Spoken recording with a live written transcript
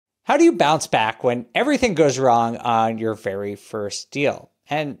How do you bounce back when everything goes wrong on your very first deal?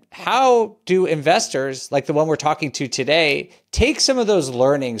 And how do investors, like the one we're talking to today, take some of those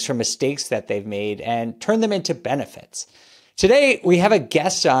learnings from mistakes that they've made and turn them into benefits? Today, we have a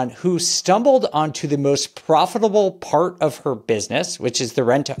guest on who stumbled onto the most profitable part of her business, which is the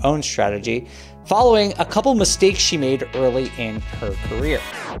rent-to-own strategy, following a couple mistakes she made early in her career.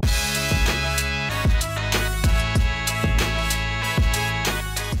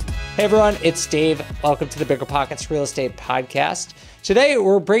 Hey everyone, it's Dave. Welcome to the BiggerPockets Real Estate Podcast. Today,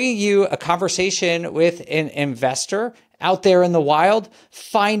 we're bringing you a conversation with an investor out there in the wild,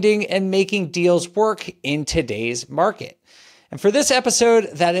 finding and making deals work in today's market. And for this episode,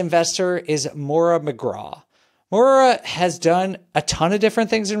 that investor is Maura McGraw. Maura has done a ton of different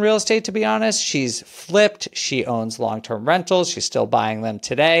things in real estate, to be honest. She's flipped, she owns long-term rentals, she's still buying them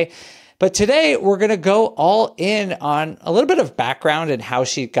today. But today, we're going to go all in on a little bit of background and how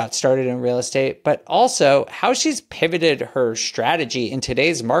she got started in real estate, but also how she's pivoted her strategy in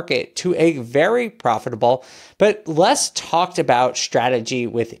today's market to a very profitable, but less talked about strategy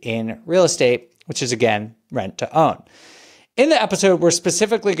within real estate, which is, again, rent to own. In the episode, we're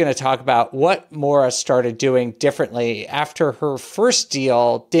specifically going to talk about what Maura started doing differently after her first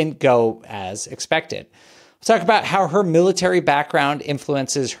deal didn't go as expected. We'll talk about how her military background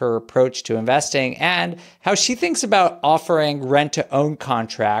influences her approach to investing and how she thinks about offering rent-to-own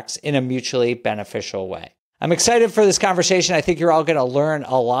contracts in a mutually beneficial way. I'm excited for this conversation. I think you're all going to learn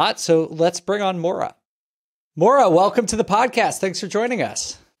a lot, so let's bring on Maura. Maura, welcome to the podcast. Thanks for joining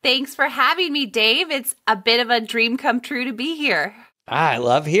us. Thanks for having me, Dave. It's a bit of a dream come true to be here. I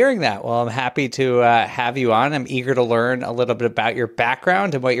love hearing that. Well, I'm happy to have you on. I'm eager to learn a little bit about your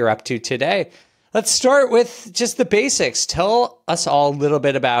background and what you're up to today. Let's start with just the basics. Tell us all a little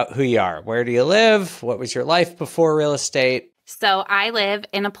bit about who you are. Where do you live? What was your life before real estate? So I live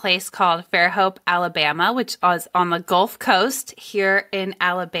in a place called Fairhope, Alabama, which is on the Gulf Coast here in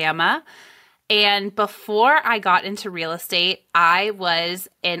Alabama. And before I got into real estate, I was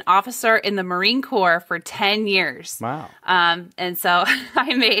an officer in the Marine Corps for 10 years. Wow. And so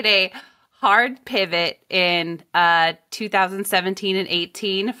I made a hard pivot in 2017 and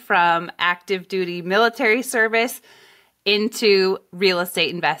 18 from active duty military service into real estate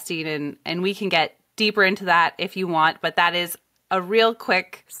investing. And we can get deeper into that if you want, but that is a real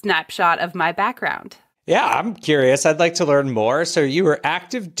quick snapshot of my background. Yeah, I'm curious. I'd like to learn more. So you were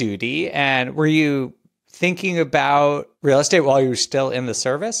active duty, and were you thinking about real estate while you were still in the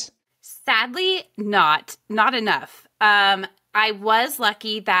service? Sadly, not enough. I was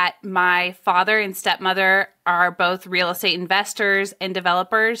lucky that my father and stepmother are both real estate investors and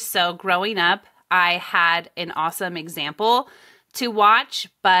developers. So growing up, I had an awesome example to watch.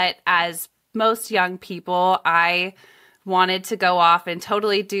 But as most young people, I wanted to go off and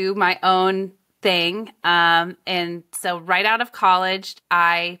totally do my own thing. And so right out of college,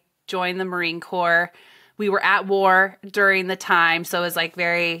 I joined the Marine Corps. We were at war during the time, so it was like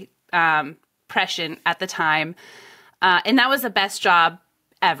very prescient at the time. And that was the best job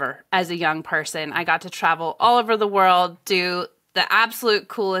ever as a young person. I got to travel all over the world, do the absolute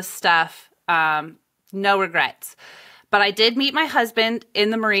coolest stuff, no regrets. But I did meet my husband in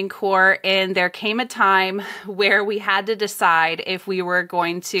the Marine Corps, and there came a time where we had to decide if we were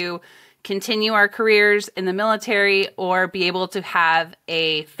going to continue our careers in the military or be able to have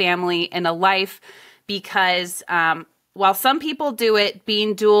a family and a life, because while some people do it,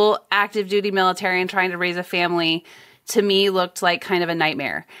 being dual active duty military and trying to raise a family, to me looked like kind of a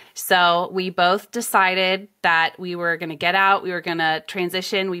nightmare. So we both decided that we were going to get out, we were going to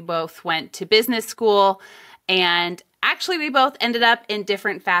transition. We both went to business school, and actually we both ended up in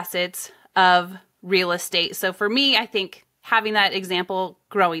different facets of real estate. So for me, I think having that example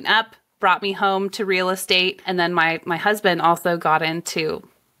growing up brought me home to real estate. And then my husband also got into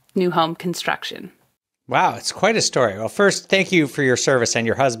new home construction. Wow, it's quite a story. Well, first, thank you for your service and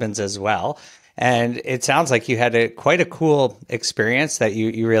your husband's as well. And it sounds like you had quite a cool experience that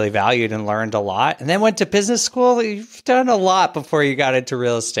you really valued and learned a lot. And then went to business school. You've done a lot before you got into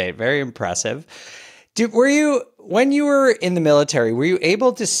real estate. Very impressive. When you were in the military, were you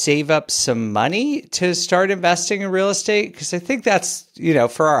able to save up some money to start investing in real estate? Because I think that's,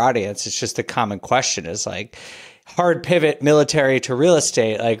 for our audience, it's just a common question is like, hard pivot military to real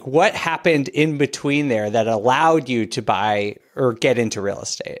estate. Like, what happened in between there that allowed you to buy or get into real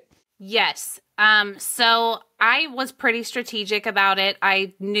estate? Yes. So I was pretty strategic about it.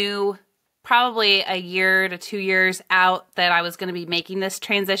 I knew probably a year to 2 years out that I was going to be making this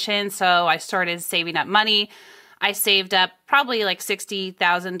transition. So I started saving up money. I saved up probably like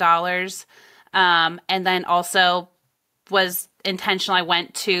 $60,000. And then also was intentional. I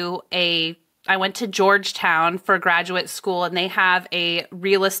went to Georgetown for graduate school, and they have a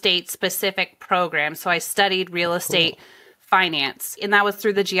real estate specific program. So I studied real estate finance, and that was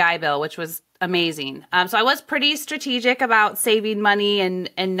through the GI Bill, which was amazing. So I was pretty strategic about saving money and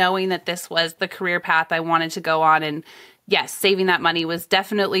knowing that this was the career path I wanted to go on. And yes, saving that money was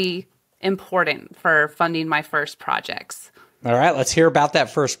definitely important for funding my first projects. All right, let's hear about that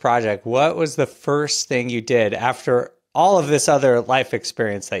first project. What was the first thing you did after all of this other life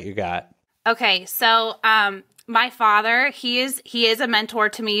experience that you got? Okay, so my father, he is a mentor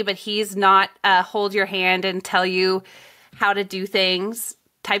to me, but he's not hold your hand and tell you how to do things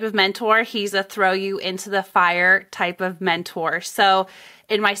type of mentor. He's a throw you into the fire type of mentor. So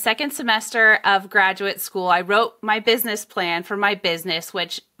in my second semester of graduate school, I wrote my business plan for my business,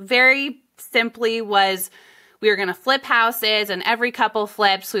 which very simply was we were going to flip houses, and every couple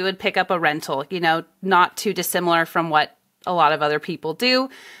flips, we would pick up a rental, not too dissimilar from what a lot of other people do.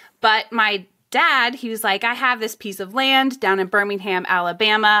 But my dad, he was like, I have this piece of land down in Birmingham,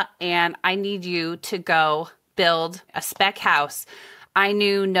 Alabama, and I need you to go build a spec house. I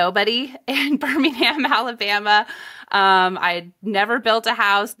knew nobody in Birmingham, Alabama. I'd never built a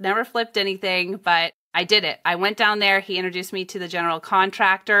house, never flipped anything, but I did it. I went down there. He introduced me to the general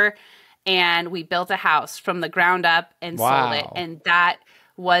contractor, and we built a house from the ground up and sold it. And that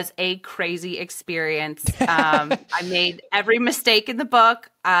was a crazy experience. I made every mistake in the book.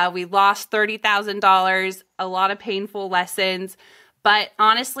 We lost $30,000, a lot of painful lessons. But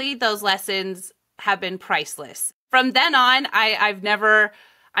honestly, those lessons have been priceless. From then on, I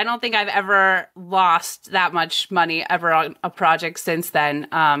don't think I've ever lost that much money ever on a project since then.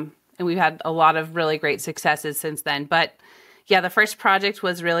 And we've had a lot of really great successes since then. But yeah, the first project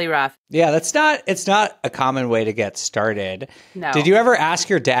was really rough. Yeah, it's not a common way to get started. No. Did you ever ask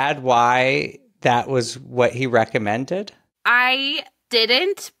your dad why that was what he recommended? I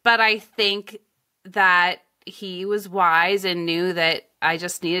didn't, but I think that he was wise and knew that I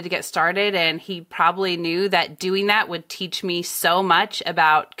just needed to get started. And he probably knew that doing that would teach me so much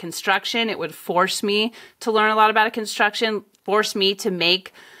about construction. It would force me to learn a lot about construction, force me to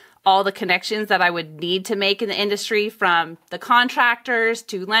make all the connections that I would need to make in the industry, from the contractors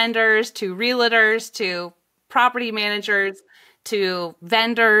to lenders to realtors to property managers to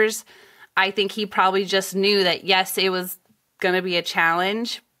vendors. I think he probably just knew that, yes, it was going to be a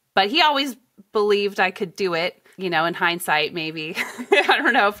challenge, but he always believed I could do it. In hindsight, maybe. I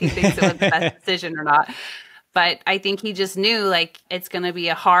don't know if he thinks it was the best decision or not, but I think he just knew it's going to be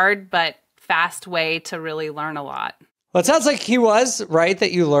a hard but fast way to really learn a lot. Well, it sounds like he was right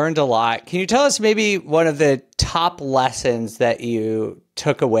that you learned a lot. Can you tell us maybe one of the top lessons that you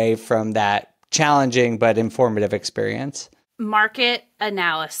took away from that challenging but informative experience? Market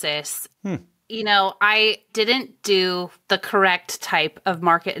analysis. I didn't do the correct type of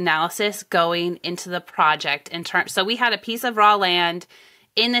market analysis going into the project so we had a piece of raw land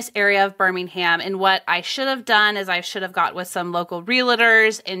in this area of Birmingham, and what I should have done is I should have got with some local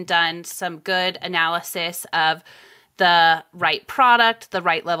realtors and done some good analysis of the right product, the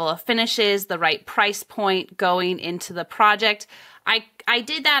right level of finishes, the right price point going into the project. I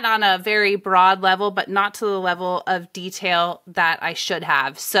did that on a very broad level, but not to the level of detail that I should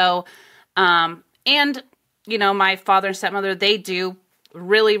have. So, my father and stepmother, they do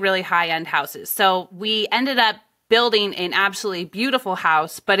really, really high-end houses. So we ended up building an absolutely beautiful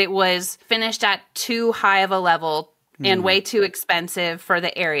house, but it was finished at too high of a level and way too expensive for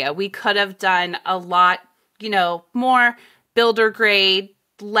the area. We could have done a lot more builder grade,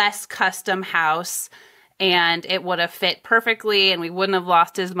 less custom house, and it would have fit perfectly and we wouldn't have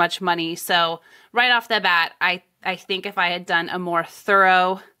lost as much money. So right off the bat, I think if I had done a more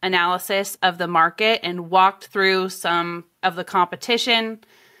thorough analysis of the market and walked through some of the competition,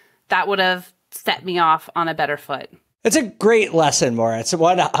 that would have set me off on a better foot. It's a great lesson, Maura. It's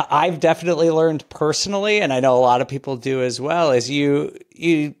one I've definitely learned personally, and I know a lot of people do as well, is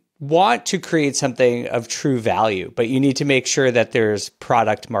you want to create something of true value, but you need to make sure that there's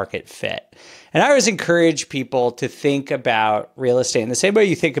product market fit. And I always encourage people to think about real estate in the same way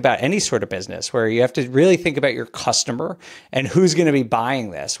you think about any sort of business, where you have to really think about your customer and who's going to be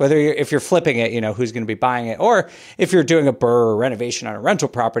buying this. If you're flipping it, who's going to be buying it, or if you're doing a BRRRR or renovation on a rental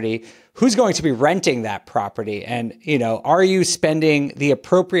property, who's going to be renting that property? And, are you spending the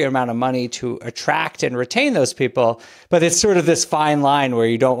appropriate amount of money to attract and retain those people? But it's sort of this fine line where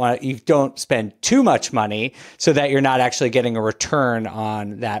you don't spend too much money so that you're not actually getting a return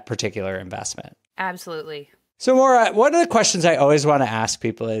on that particular investment. Absolutely. So Maura, one of the questions I always want to ask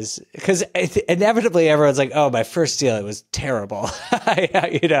people is, because inevitably everyone's like, oh, my first deal, it was terrible,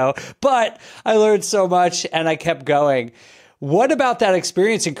 but I learned so much and I kept going. What about that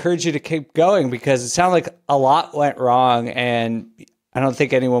experience encouraged you to keep going? Because it sounded like a lot went wrong, and I don't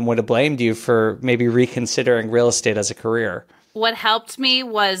think anyone would have blamed you for maybe reconsidering real estate as a career. What helped me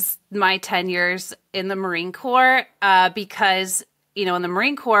was my 10 years in the Marine Corps, because, in the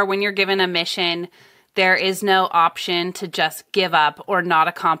Marine Corps, when you're given a mission, there is no option to just give up or not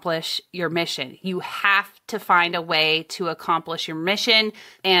accomplish your mission. You have to find a way to accomplish your mission.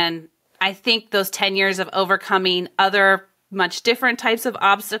 And I think those 10 years of overcoming other much different types of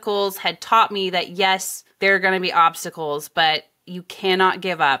obstacles had taught me that, yes, there are going to be obstacles, but you cannot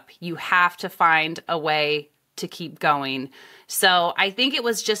give up. You have to find a way to keep going. So I think it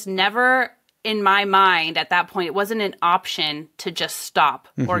was just never in my mind at that point, it wasn't an option to just stop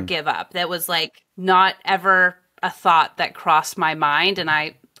or give up. That was like not ever a thought that crossed my mind. And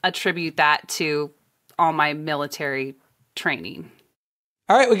I attribute that to all my military training.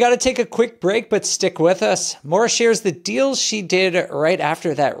 All right, we got to take a quick break, but stick with us. Maura shares the deals she did right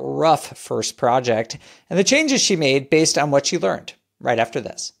after that rough first project and the changes she made based on what she learned right after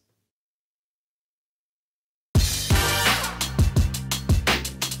this.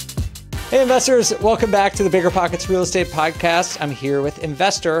 Hey investors, welcome back to the BiggerPockets Real Estate Podcast. I'm here with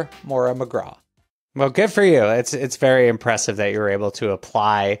investor Maura McGraw. Well, good for you. It's very impressive that you were able to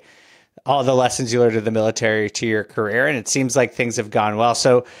apply all the lessons you learned in the military to your career, and it seems like things have gone well.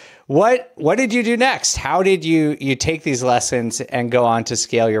 So what did you do next? How did you take these lessons and go on to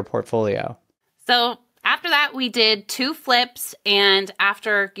scale your portfolio? So after that, we did 2 flips, and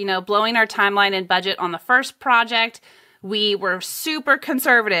after, blowing our timeline and budget on the first project, we were super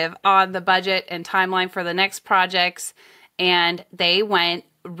conservative on the budget and timeline for the next projects, and they went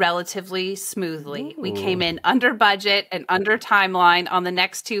relatively smoothly. Ooh. We came in under budget and under timeline on the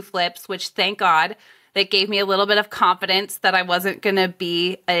next 2 flips, which thank God, that gave me a little bit of confidence that I wasn't going to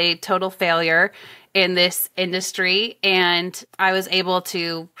be a total failure in this industry. And I was able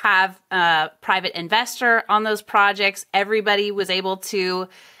to have a private investor on those projects. Everybody was able to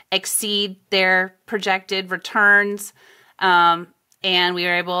exceed their projected returns. And we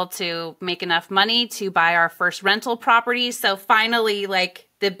were able to make enough money to buy our first rental property. So finally,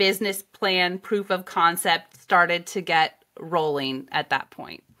 the business plan proof of concept started to get rolling at that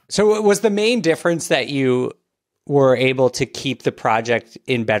point. So was the main difference that you were able to keep the project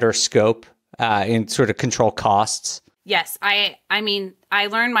in better scope and sort of control costs? Yes. I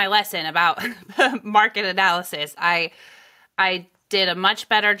learned my lesson about market analysis. I did a much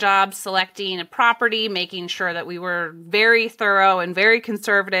better job selecting a property, making sure that we were very thorough and very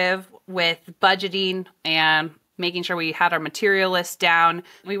conservative with budgeting and making sure we had our material list down.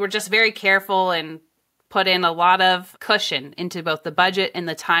 We were just very careful and put in a lot of cushion into both the budget and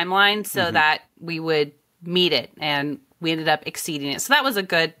the timeline so that we would meet it, and we ended up exceeding it. So that was a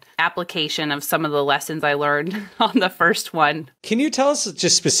good application of some of the lessons I learned on the first one. Can you tell us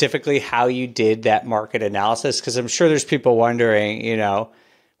just specifically how you did that market analysis? Because I'm sure there's people wondering,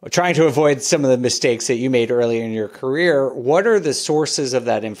 trying to avoid some of the mistakes that you made early in your career. What are the sources of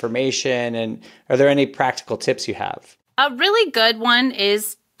that information? And are there any practical tips you have? A really good one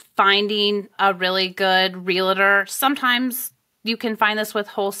is finding a really good realtor. Sometimes you can find this with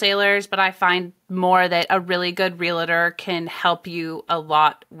wholesalers, but I find more that a really good realtor can help you a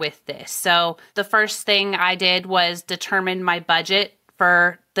lot with this. So the first thing I did was determine my budget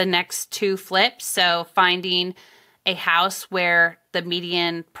for the next 2 flips. So finding a house where the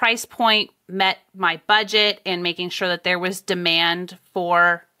median price point met my budget and making sure that there was demand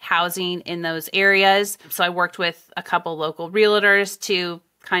for housing in those areas. So I worked with a couple local realtors to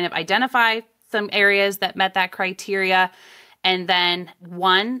kind of identify some areas that met that criteria. And then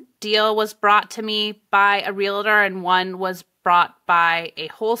one deal was brought to me by a realtor and one was brought by a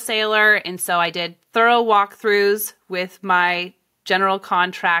wholesaler. And so I did thorough walkthroughs with my general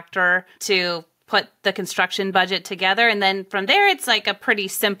contractor to put the construction budget together. And then from there, it's like a pretty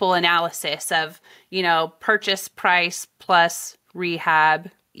simple analysis of, purchase price plus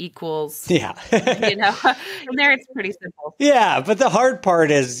rehab equals, yeah. From there, it's pretty simple. Yeah. But the hard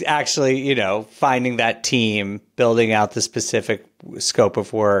part is actually, finding that team, building out the specific scope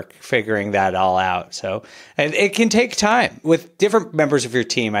of work, figuring that all out. So, and it can take time with different members of your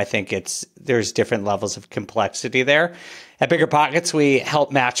team. I think there's different levels of complexity there. At BiggerPockets, we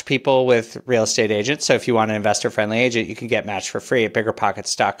help match people with real estate agents. So if you want an investor-friendly agent, you can get matched for free at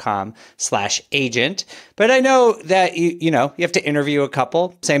biggerpockets.com/agent. But I know that you have to interview a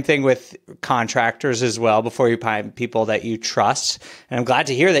couple. Same thing with contractors as well before you find people that you trust. And I'm glad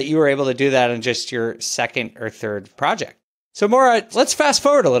to hear that you were able to do that on just your second or third project. So Maura, let's fast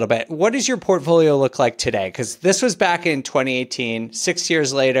forward a little bit. What does your portfolio look like today? Because this was back in 2018, 6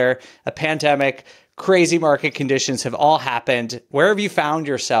 years later, a pandemic crazy market conditions have all happened. Where have you found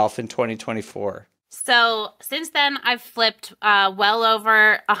yourself in 2024? So since then, I've flipped well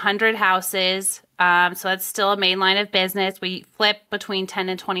over 100 houses. So that's still a main line of business. We flip between 10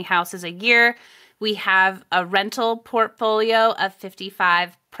 and 20 houses a year. We have a rental portfolio of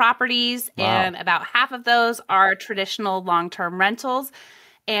 55 properties, and about half of those are traditional long-term rentals,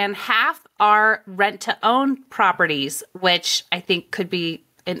 and half are rent-to-own properties, which I think could be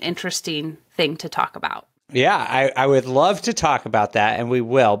an interesting thing to talk about. Yeah, I would love to talk about that, and we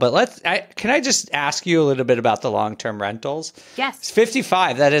will. But can I just ask you a little bit about the long-term rentals? Yes. It's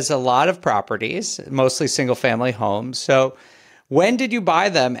 55. That is a lot of properties, mostly single-family homes. So when did you buy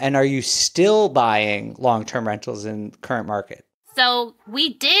them, and are you still buying long-term rentals in the current market? So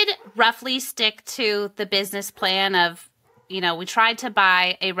we did roughly stick to the business plan of, we tried to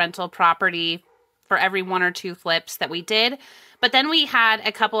buy a rental property for every one or two flips that we did. But then we had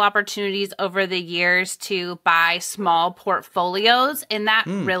a couple opportunities over the years to buy small portfolios, and that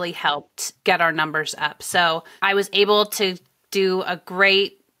really helped get our numbers up. So I was able to do a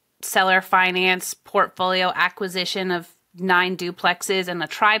great seller finance portfolio acquisition of 9 duplexes and a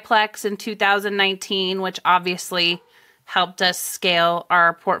triplex in 2019, which obviously helped us scale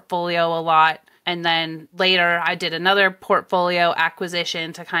our portfolio a lot. And then later I did another portfolio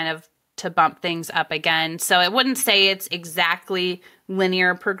acquisition to bump things up again. So I wouldn't say it's exactly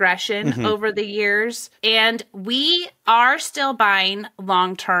linear progression over the years. And we are still buying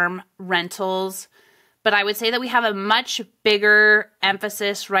long-term rentals, but I would say that we have a much bigger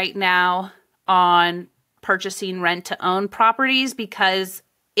emphasis right now on purchasing rent-to-own properties, because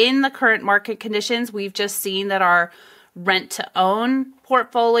in the current market conditions, we've just seen that our rent-to-own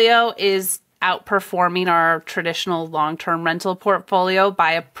portfolio is outperforming our traditional long-term rental portfolio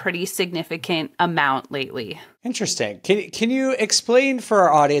by a pretty significant amount lately. Interesting. Can you explain for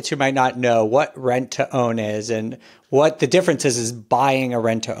our audience who might not know what rent-to-own is and what the difference is buying a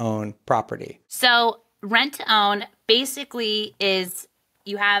rent-to-own property? So rent-to-own basically is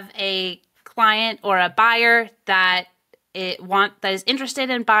you have a client or a buyer that is interested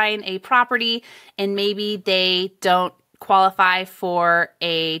in buying a property, and maybe they don't qualify for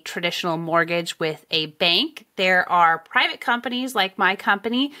a traditional mortgage with a bank. There are private companies like my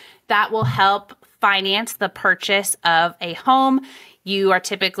company that will help finance the purchase of a home. You are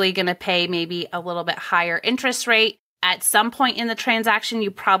typically going to pay maybe a little bit higher interest rate. At some point in the transaction, you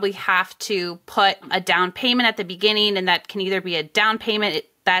probably have to put a down payment at the beginning, and that can either be a down payment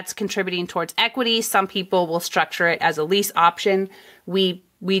that's contributing towards equity. Some people will structure it as a lease option. We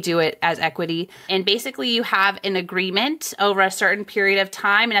do it as equity. And basically you have an agreement over a certain period of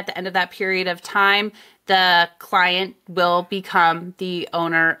time. And at the end of that period of time, the client will become the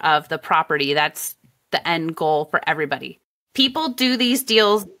owner of the property. That's the end goal for everybody. People do these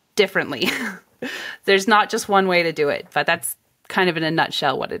deals differently. There's not just one way to do it, but that's kind of in a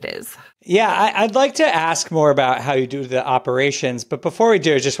nutshell what it is. Yeah, I'd like to ask more about how you do the operations. But before we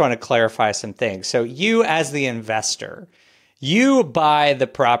do, I just want to clarify some things. So you as the investor, you buy the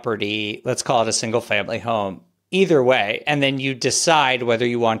property, let's call it a single family home, either way, and then you decide whether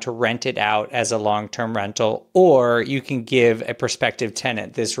you want to rent it out as a long-term rental, or you can give a prospective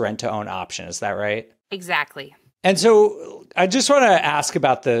tenant this rent-to-own option. Is that right? Exactly. And so I just want to ask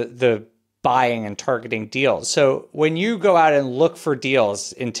about the buying and targeting deals. So when you go out and look for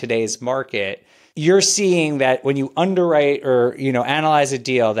deals in today's market, you're seeing that when you underwrite or analyze a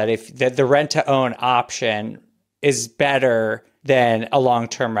deal, that the rent-to-own option is better than a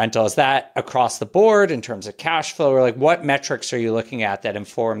long-term rental. Is that across the board in terms of cash flow, or what metrics are you looking at that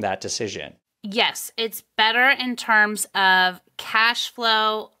inform that decision? Yes, it's better in terms of cash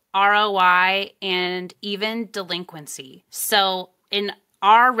flow, ROI, and even delinquency. So in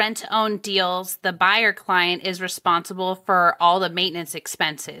our rent-to-own deals, the buyer client is responsible for all the maintenance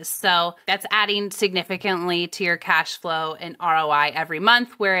expenses. So that's adding significantly to your cash flow and ROI every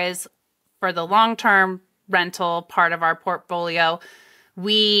month. Whereas for the long-term rental part of our portfolio,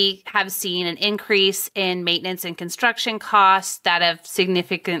 we have seen an increase in maintenance and construction costs that have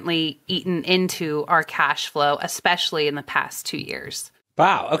significantly eaten into our cash flow, especially in the past 2 years.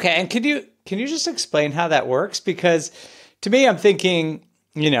 Wow. Okay. And can you just explain how that works? Because to me, I'm thinking,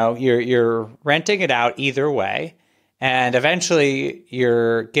 you're renting it out either way, and eventually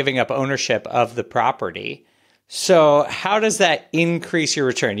you're giving up ownership of the property. So how does that increase your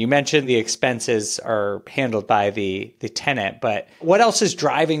return? You mentioned the expenses are handled by the tenant, but what else is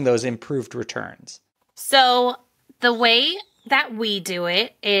driving those improved returns? So the way that we do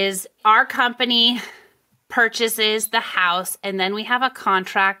it is our company purchases the house, and then we have a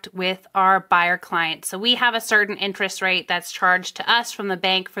contract with our buyer client. So we have a certain interest rate that's charged to us from the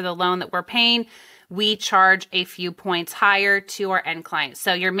bank for the loan that we're paying. we charge a few points higher to our end clients.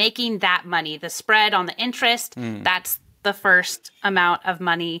 So you're making that money, the spread on the interest, that's the first amount of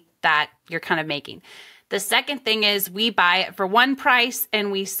money that you're kind of making. The second thing is we buy it for one price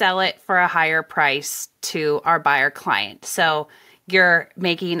and we sell it for a higher price to our buyer client. So you're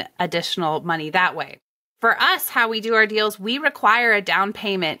making additional money that way. For us, how we do our deals, we require a down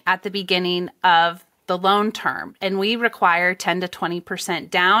payment at the beginning of the loan term, and we require 10 to 20%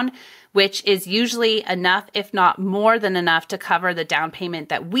 down, which is usually enough, if not more than enough, to cover the down payment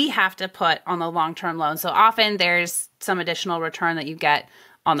that we have to put on the long-term loan. So often there's some additional return that you get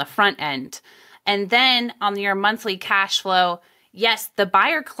on the front end. And then on your monthly cash flow, yes, the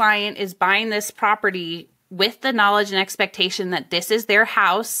buyer client is buying this property with the knowledge and expectation that this is their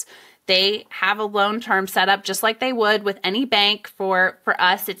house. They have a loan term set up just like they would with any bank. For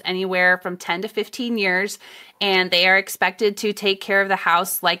us, it's anywhere from 10 to 15 years, and they are expected to take care of the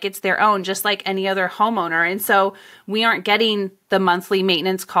house like it's their own, just like any other homeowner. And so we aren't getting the monthly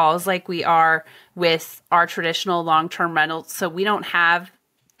maintenance calls like we are with our traditional long-term rentals. So we don't have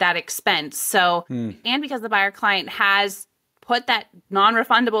that expense. So, and because the buyer client has put that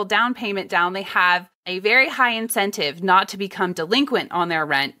non-refundable down payment down, they have a very high incentive not to become delinquent on their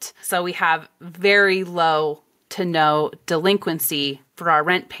rent. So we have very low to no delinquency for our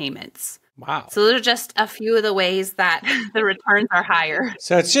rent payments. Wow. So those are just a few of the ways that the returns are higher.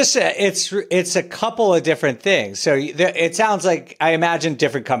 So it's just it's a couple of different things. So it sounds like, I imagine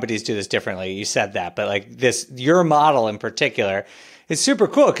different companies do this differently. You said that, but like your model in particular is super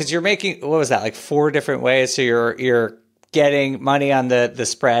cool because you're making, what was that, like 4 different ways? So you're getting money on the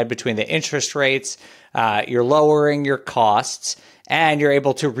spread between the interest rates, you're lowering your costs, and you're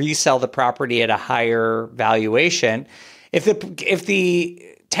able to resell the property at a higher valuation. If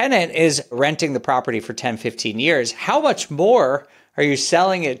the tenant is renting the property for 10, 15 years, how much more are you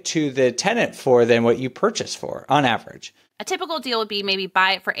selling it to the tenant for than what you purchased for on average? A typical deal would be maybe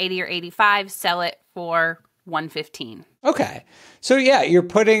buy it for 80 or 85, sell it for 115. Okay. So yeah, you're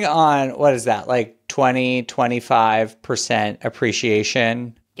putting on, what is that, like 20, 25%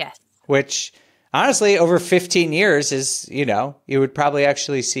 appreciation? Yes. Which honestly, over 15 years is, you would probably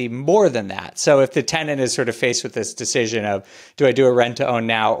actually see more than that. So if the tenant is sort of faced with this decision of, do I do a rent to own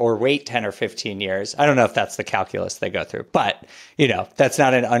now or wait 10 or 15 years? I don't know if that's the calculus they go through, but that's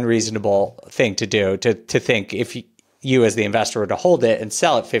not an unreasonable thing to do, to think if you as the investor were to hold it and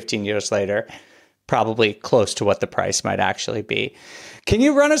sell it 15 years later, probably close to what the price might actually be. Can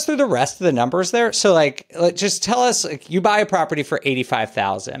you run us through the rest of the numbers there? So just tell us, you buy a property for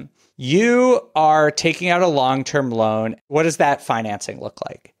 $85,000. You are taking out a long-term loan. What does that financing look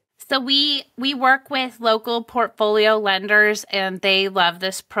like? So we work with local portfolio lenders, and they love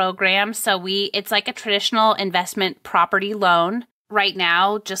this program. So it's like a traditional investment property loan. Right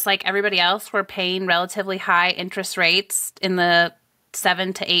now, just like everybody else, we're paying relatively high interest rates in the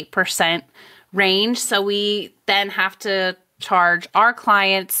 7 to 8% range. So we then have to charge our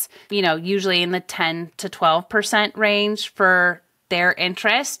clients, usually in the 10 to 12% range for their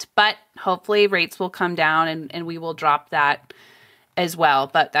interest, but hopefully rates will come down and we will drop that as well.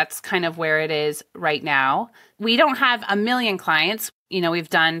 But that's kind of where it is right now. We don't have a million clients. We've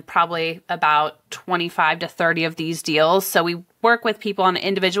done probably about 25 to 30 of these deals. So we work with people on an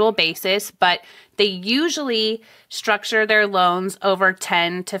individual basis, but they usually structure their loans over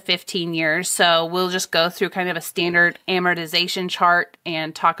 10 to 15 years. So we'll just go through kind of a standard amortization chart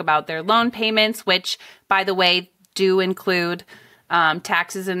and talk about their loan payments, which, by the way, do include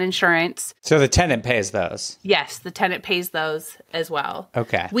taxes and insurance. So the tenant pays those? Yes, the tenant pays those as well.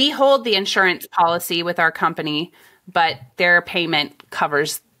 Okay. We hold the insurance policy with our company, but their payment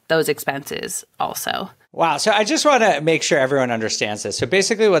covers those expenses also. Wow. So I just want to make sure everyone understands this. So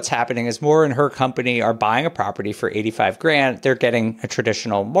basically what's happening is Maura and her company are buying a property for $85,000. They're getting a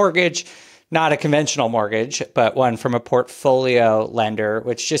traditional mortgage, not a conventional mortgage, but one from a portfolio lender,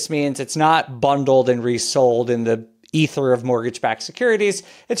 which just means it's not bundled and resold in the ether of mortgage-backed securities.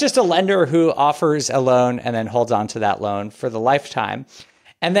 It's just a lender who offers a loan and then holds on to that loan for the lifetime.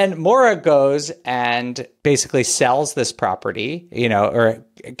 And then Maura goes and basically sells this property, or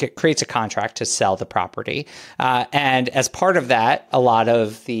creates a contract to sell the property. And as part of that, a lot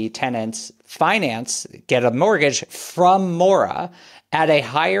of the tenants get a mortgage from Maura at a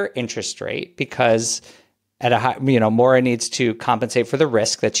higher interest rate because Maura needs to compensate for the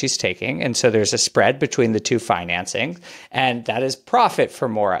risk that she's taking. And so there's a spread between the two financing, and that is profit for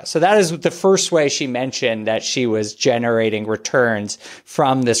Maura. So that is the first way she mentioned that she was generating returns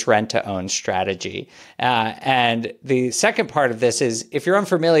from this rent to own strategy. And the second part of this is, if you're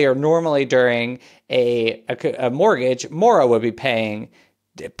unfamiliar, normally during a mortgage, Maura would be paying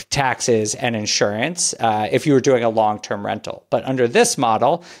taxes and insurance if you were doing a long-term rental. But under this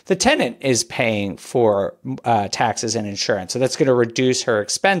model, the tenant is paying for taxes and insurance. So that's going to reduce her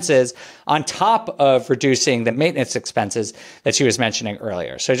expenses on top of reducing the maintenance expenses that she was mentioning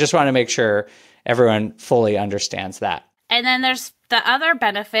earlier. So I just want to make sure everyone fully understands that. And then there's the other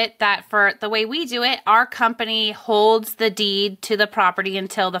benefit that for the way we do it, our company holds the deed to the property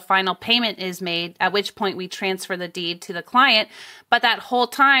until the final payment is made, at which point we transfer the deed to the client. But that whole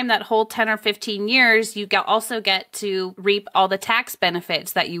time, that whole 10 or 15 years, you also get to reap all the tax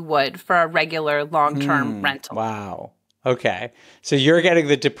benefits that you would for a regular long-term rental. Wow. Okay. So you're getting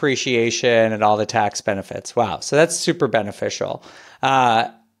the depreciation and all the tax benefits. Wow. So that's super beneficial.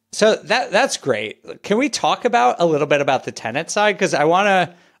 So that's great. Can we talk about a little bit about the tenant side? Because I want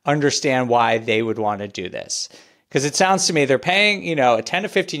to understand why they would want to do this. Because it sounds to me they're paying, a 10 to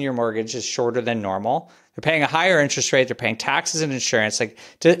 15-year mortgage is shorter than normal. They're paying a higher interest rate. They're paying taxes and insurance.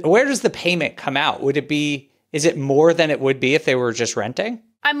 Where does the payment come out? Is it more than it would be if they were just renting?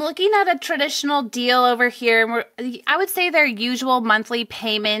 I'm looking at a traditional deal over here. I would say their usual monthly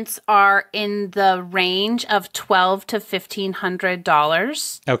payments are in the range of $1,200 to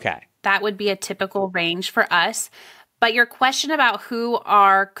 $1,500. Okay. That would be a typical range for us. But your question about who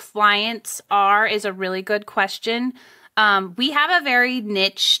our clients are is a really good question. We have a very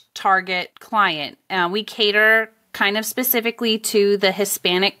niche target client. We cater kind of specifically to the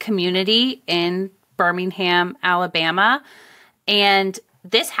Hispanic community in Birmingham, Alabama. And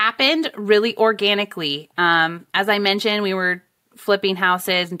this happened really organically. As I mentioned, we were flipping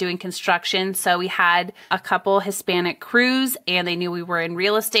houses and doing construction. So we had a couple Hispanic crews and they knew we were in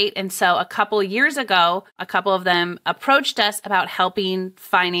real estate. And so a couple of years ago, a couple of them approached us about helping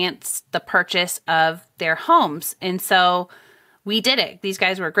finance the purchase of their homes. And so we did it. These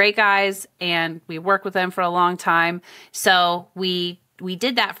guys were great guys and we worked with them for a long time. So we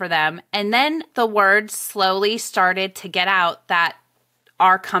did that for them. And then the word slowly started to get out that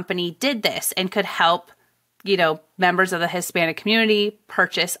our company did this and could help, members of the Hispanic community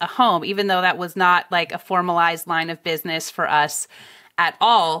purchase a home, even though that was not like a formalized line of business for us at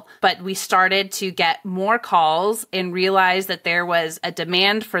all. But we started to get more calls and realized that there was a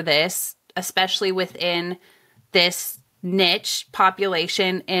demand for this, especially within this niche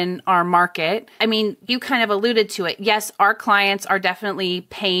population in our market. I mean, you kind of alluded to it. Yes, our clients are definitely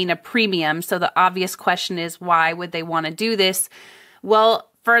paying a premium. So the obvious question is, why would they want to do this? Well,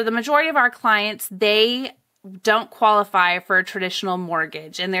 for the majority of our clients, they don't qualify for a traditional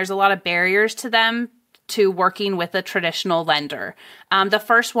mortgage, and there's a lot of barriers to them to working with a traditional lender. The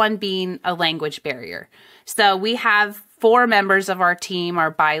first one being a language barrier. So we have 4 members of our team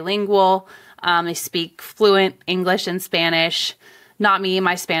are bilingual. They speak fluent English and Spanish. Not me,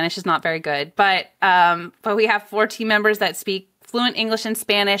 my Spanish is not very good, but we have 4 team members that speak fluent English and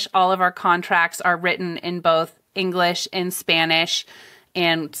Spanish. All of our contracts are written in both English and Spanish,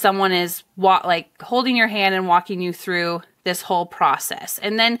 and someone is holding your hand and walking you through this whole process.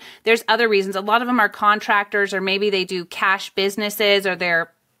 And then there's other reasons. A lot of them are contractors, or maybe they do cash businesses, or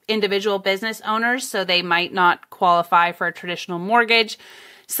they're individual business owners, so they might not qualify for a traditional mortgage.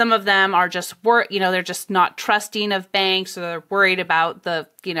 Some of them are just they're just not trusting of banks, or they're worried about the,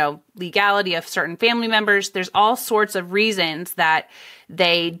 legality of certain family members. There's all sorts of reasons that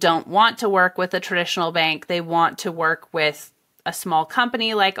they don't want to work with a traditional bank. They want to work with a small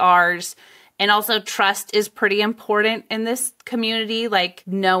company like ours. And also trust is pretty important in this community, like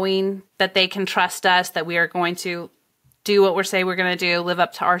knowing that they can trust us, that we are going to do what we say we're going to do, live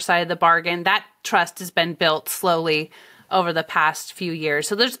up to our side of the bargain. That trust has been built slowly over the past few years.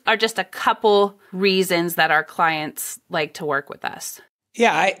 So those are just a couple reasons that our clients like to work with us.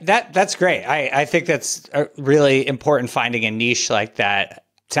 Yeah, that's great. I think that's a really important, finding a niche like that.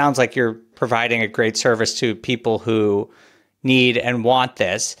 It sounds like you're providing a great service to people who need and want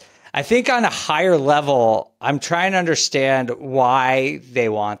this. I think on a higher level, I'm trying to understand why they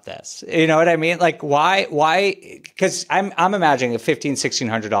want this. You know what I mean? Like why, because I'm imagining a $1,500,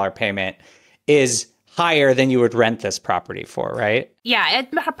 $1,600 payment is higher than you would rent this property for, right? Yeah,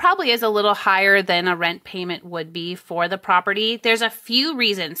 it probably is a little higher than a rent payment would be for the property. There's a few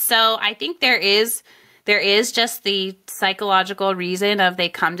reasons. So I think there is just the psychological reason of they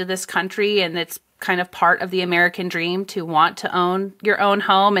come to this country and it's kind of part of the American dream to want to own your own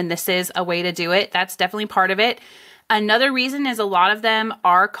home, and this is a way to do it. That's definitely part of it. Another reason is a lot of them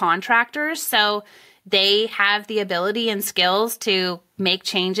are contractors, so they have the ability and skills to make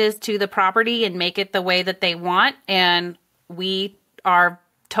changes to the property and make it the way that they want, and we are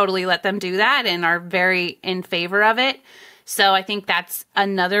totally let them do that and are very in favor of it. So I think that's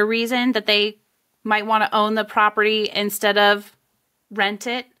another reason that they might want to own the property instead of rent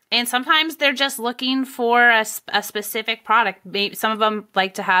it. And sometimes they're just looking for a specific product. Maybe some of them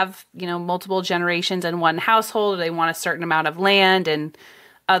like to have, multiple generations in one household, or they want a certain amount of land and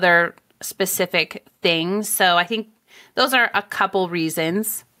other specific things. So I think those are a couple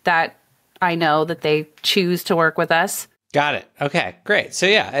reasons that I know that they choose to work with us. Got it. Okay, great. So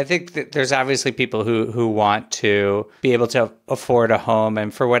yeah, I think that there's obviously people who want to be able to afford a home,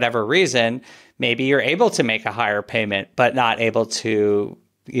 and for whatever reason, maybe you're able to make a higher payment, but not able to,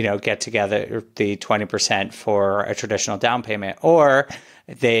 get together the 20% for a traditional down payment, or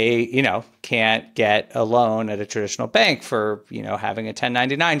they, can't get a loan at a traditional bank for, having a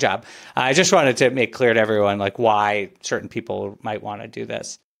 1099 job. I just wanted to make clear to everyone, why certain people might want to do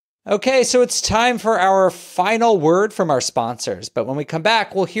this. Okay, so it's time for our final word from our sponsors. But when we come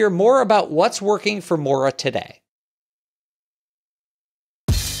back, we'll hear more about what's working for Maura today.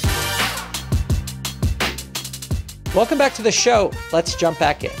 Welcome back to the show. Let's jump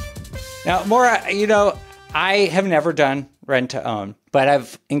back in. Now, Maura, I have never done rent to own, but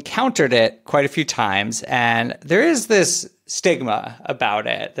I've encountered it quite a few times. And there is this stigma about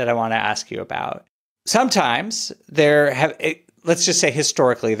it that I want to ask you about. Sometimes let's just say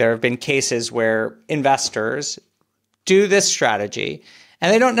historically, there have been cases where investors do this strategy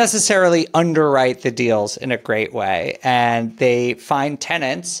and they don't necessarily underwrite the deals in a great way. And they find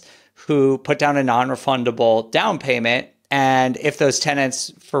tenants who put down a non-refundable down payment. And if those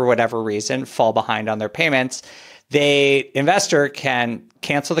tenants, for whatever reason, fall behind on their payments, the investor can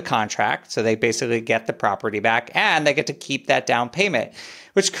cancel the contract. So they basically get the property back and they get to keep that down payment,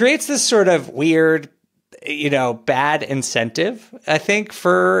 which creates this sort of weird, bad incentive, I think,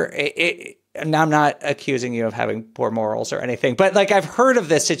 for it. And I'm not accusing you of having poor morals or anything, but I've heard of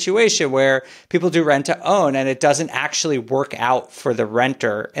this situation where people do rent to own and it doesn't actually work out for the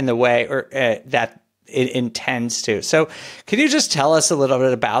renter in the way that it intends to. So can you just tell us a little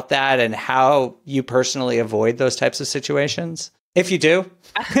bit about that and how you personally avoid those types of situations? If you do.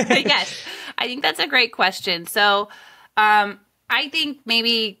 Yes, I think that's a great question. So I think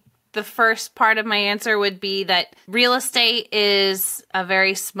maybe the first part of my answer would be that real estate is a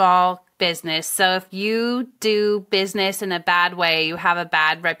very small business. So if you do business in a bad way, you have a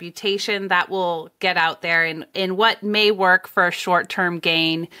bad reputation, that will get out there. And what may work for a short-term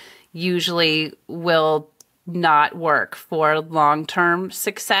gain usually will not work for long-term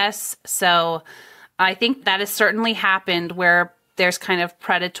success. So I think that has certainly happened where there's kind of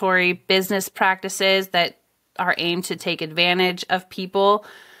predatory business practices that are aimed to take advantage of people.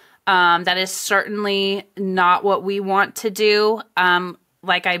 That is certainly not what we want to do.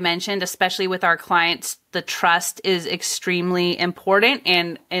 Like I mentioned, especially with our clients, the trust is extremely important.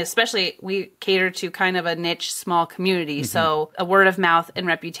 And especially we cater to kind of a niche, small community. Mm-hmm. So a word of mouth and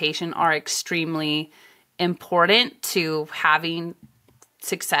reputation are extremely important to having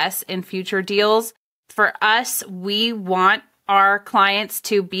success in future deals. For us, we want our clients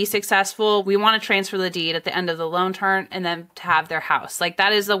to be successful. We want to transfer the deed at the end of the loan term and then to have their house.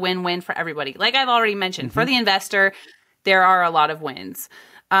 That is a win-win for everybody. Like I've already mentioned, mm-hmm. for the investor, there are a lot of wins.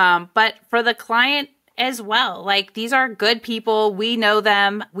 But for the client as well, these are good people. We know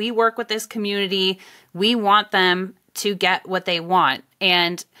them. We work with this community. We want them to get what they want.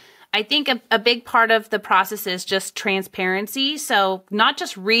 And I think a big part of the process is just transparency. So not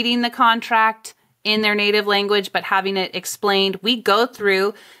just reading the contract in their native language, but having it explained. We go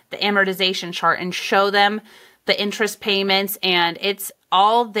through the amortization chart and show them the interest payments, and it's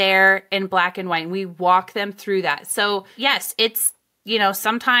all there in black and white. We walk them through that. So yes, it's,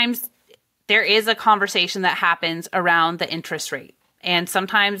 sometimes there is a conversation that happens around the interest rate. And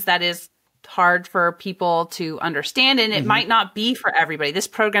sometimes that is hard for people to understand, and it mm-hmm. might not be for everybody. This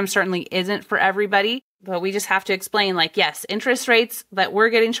program certainly isn't for everybody, but we just have to explain, yes, interest rates that we're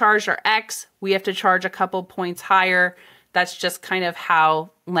getting charged are X. We have to charge a couple points higher. That's just kind of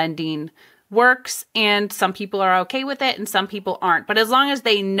how lending works. And some people are okay with it and some people aren't. But as long as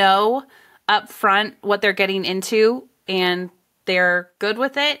they know up front what they're getting into and they're good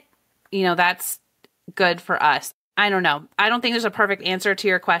with it, that's good for us. I don't know. I don't think there's a perfect answer to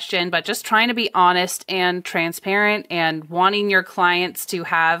your question, but just trying to be honest and transparent and wanting your clients to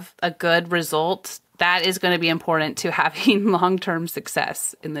have a good result, that is going to be important to having long-term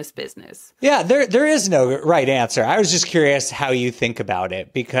success in this business. Yeah, there is no right answer. I was just curious how you think about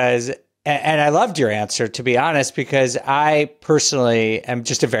it because, and I loved your answer, to be honest, because I personally am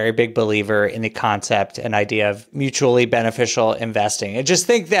just a very big believer in the concept and idea of mutually beneficial investing. I just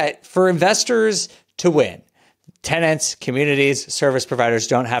think that for investors to win, tenants, communities, service providers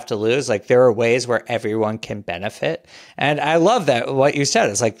don't have to lose. Like there are ways where everyone can benefit. And I love that what you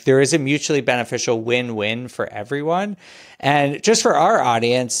said is like there is a mutually beneficial win-win for everyone. And just for our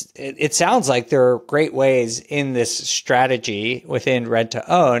audience, it sounds like there are great ways in this strategy within rent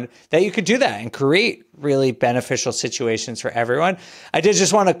to own that you could do that and create really beneficial situations for everyone. I did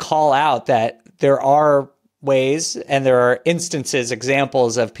just want to call out that there are ways and there are instances,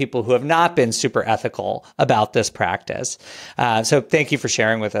 examples of people who have not been super ethical about this practice. So thank you for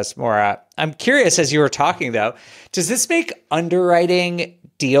sharing with us, Maura. I'm curious, as you were talking though, does this make underwriting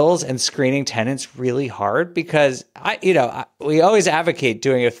deals and screening tenants really hard? Because we always advocate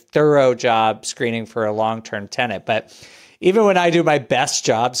doing a thorough job screening for a long-term tenant, but even when I do my best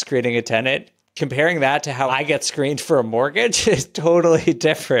job screening a tenant, comparing that to how I get screened for a mortgage is totally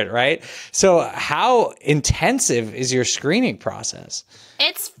different, right? So how intensive is your screening process?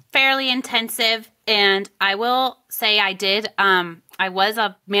 It's fairly intensive. And I will say I was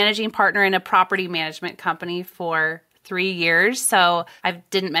a managing partner in a property management company for 3 years. So I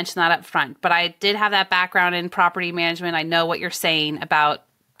didn't mention that up front, but I did have that background in property management. I know what you're saying about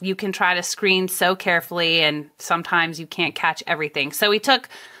you can try to screen so carefully and sometimes you can't catch everything. So we took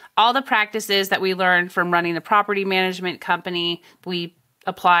all the practices that we learned from running the property management company, we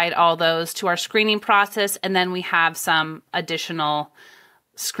applied all those to our screening process, and then we have some additional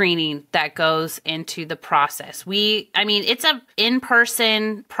screening that goes into the process. It's a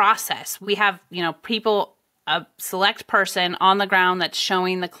in-person process. We have, people, a select person on the ground that's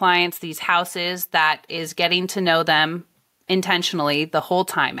showing the clients these houses that is getting to know them intentionally the whole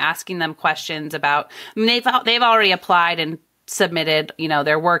time, asking them questions about, they've already applied and submitted,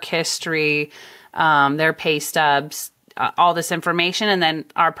 their work history, their pay stubs, all this information. And then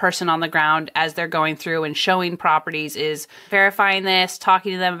our person on the ground, as they're going through and showing properties, is verifying this,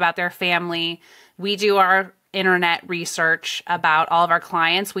 talking to them about their family. We do our internet research about all of our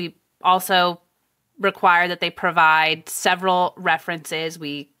clients. We also require that they provide several references.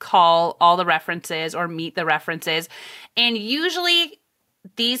 We call all the references or meet the references. And usually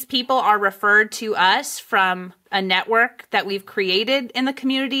these people are referred to us from a network that we've created in the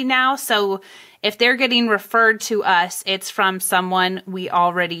community now. So if they're getting referred to us, it's from someone we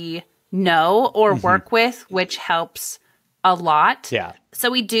already know or work with, which helps a lot. Yeah.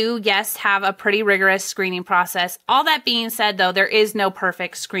 So we do, yes, have a pretty rigorous screening process. All that being said, though, there is no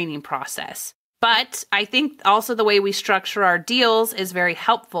perfect screening process. But I think also the way we structure our deals is very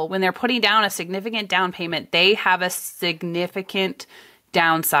helpful. When they're putting down a significant down payment, they have a significant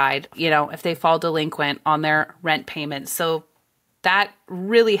downside, if they fall delinquent on their rent payments. So that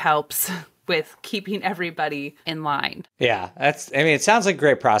really helps with keeping everybody in line. Yeah, it sounds like a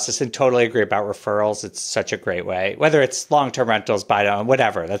great process and totally agree about referrals. It's such a great way, whether it's long-term rentals, buy down,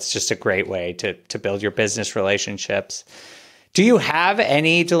 whatever. That's just a great way to build your business relationships. Do you have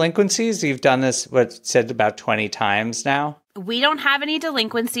any delinquencies? You've done this, said about 20 times now. We don't have any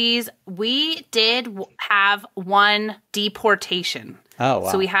delinquencies. We did have one deportation. Oh,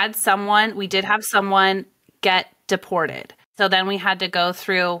 wow. So we did have someone get deported. So then we had to go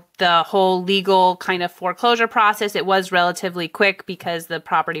through the whole legal kind of foreclosure process. It was relatively quick because the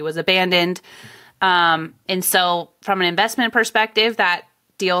property was abandoned. And so from an investment perspective, that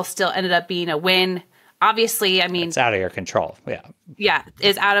deal still ended up being a win. Obviously, it's out of your control. Yeah. Yeah,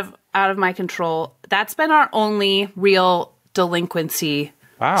 it's out of my control. That's been our only real delinquency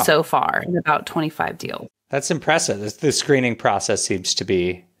so far in about 25 deals. That's impressive. The screening process seems to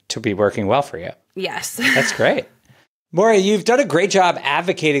be working well for you. Yes. That's great. Maura, you've done a great job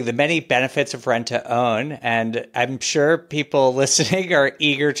advocating the many benefits of rent to own, and I'm sure people listening are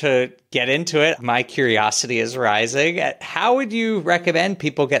eager to get into it. My curiosity is rising. How would you recommend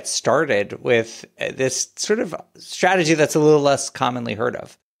people get started with this sort of strategy that's a little less commonly heard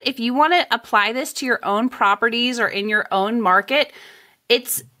of? If you want to apply this to your own properties or in your own market,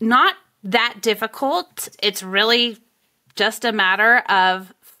 it's not that difficult. It's really just a matter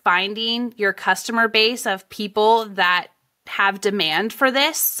of finding your customer base of people that have demand for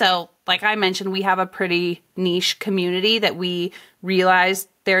this. So like I mentioned, we have a pretty niche community that we realize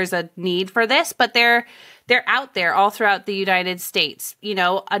there's a need for this, but they're out there all throughout the United States.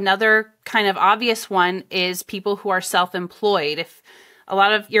 Another kind of obvious one is people who are self-employed. If a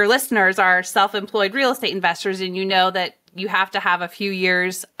lot of your listeners are self-employed real estate investors and you know that you have to have a few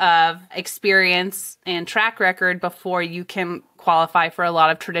years of experience and track record before you can qualify for a lot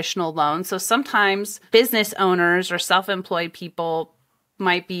of traditional loans. So sometimes business owners or self-employed people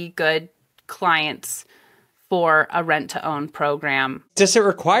might be good clients for a rent-to-own program. Does it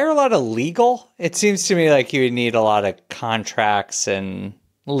require a lot of legal? It seems to me like you would need a lot of contracts and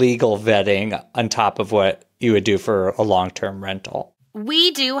legal vetting on top of what you would do for a long-term rental.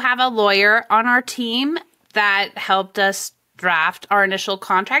 We do have a lawyer on our team that helped us draft our initial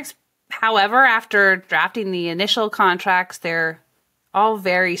contracts. However, after drafting the initial contracts, they're all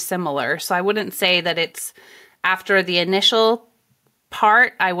very similar. So I wouldn't say that it's after the initial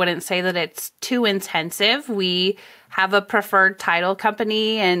part, I wouldn't say that it's too intensive. We have a preferred title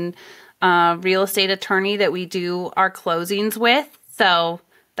company and real estate attorney that we do our closings with. So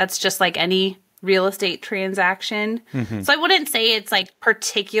that's just like any real estate transaction. So I wouldn't say it's like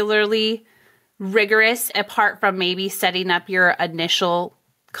particularly rigorous apart from maybe setting up your initial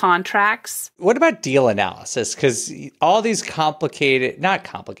contracts. What about deal analysis? Because all these not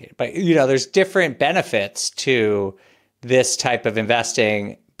complicated, but there's different benefits to this type of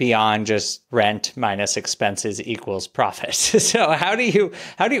investing beyond just rent minus expenses equals profit. So how do you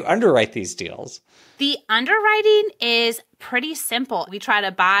underwrite these deals? The underwriting is pretty simple. We try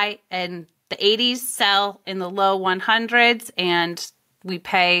to buy in the 80s, sell in the low 100s, and we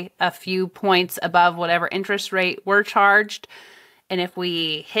pay a few points above whatever interest rate we're charged. And if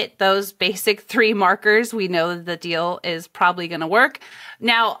we hit those basic 3 markers, we know that the deal is probably going to work.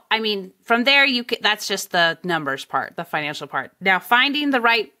 Now, I mean, from there, that's just the numbers part, the financial part. Now, finding the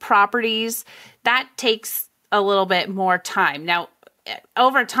right properties, that takes a little bit more time. Now,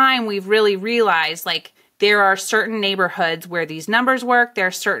 over time, we've really realized like there are certain neighborhoods where these numbers work. There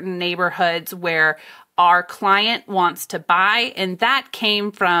are certain neighborhoods where our client wants to buy. And that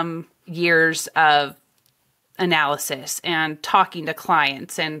came from years of analysis and talking to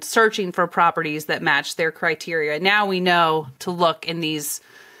clients and searching for properties that match their criteria. Now we know to look in these,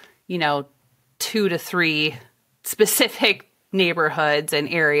 2 to 3 specific neighborhoods and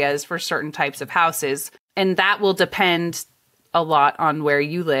areas for certain types of houses. And that will depend a lot on where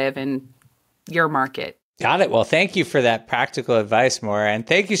you live and your market. Got it. Well, thank you for that practical advice, Maura. And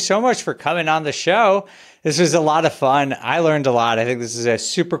thank you so much for coming on the show. This was a lot of fun. I learned a lot. I think this is a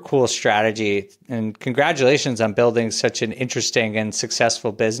super cool strategy. And congratulations on building such an interesting and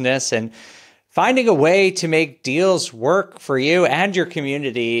successful business and finding a way to make deals work for you and your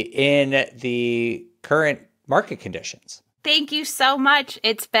community in the current market conditions. Thank you so much.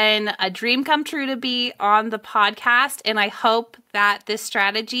 It's been a dream come true to be on the podcast. And I hope that this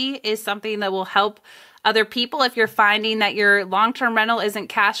strategy is something that will help other people. If you're finding that your long-term rental isn't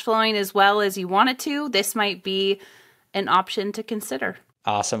cash flowing as well as you want it to, this might be an option to consider.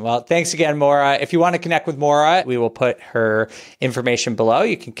 Awesome. Well, thanks again, Maura. If you want to connect with Maura, we will put her information below.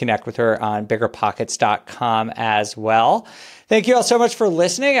 You can connect with her on BiggerPockets.com as well. Thank you all so much for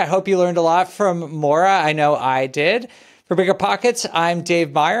listening. I hope you learned a lot from Maura. I know I did. For BiggerPockets, I'm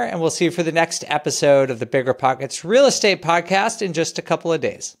Dave Meyer, and we'll see you for the next episode of the BiggerPockets Real Estate Podcast in just a couple of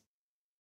days.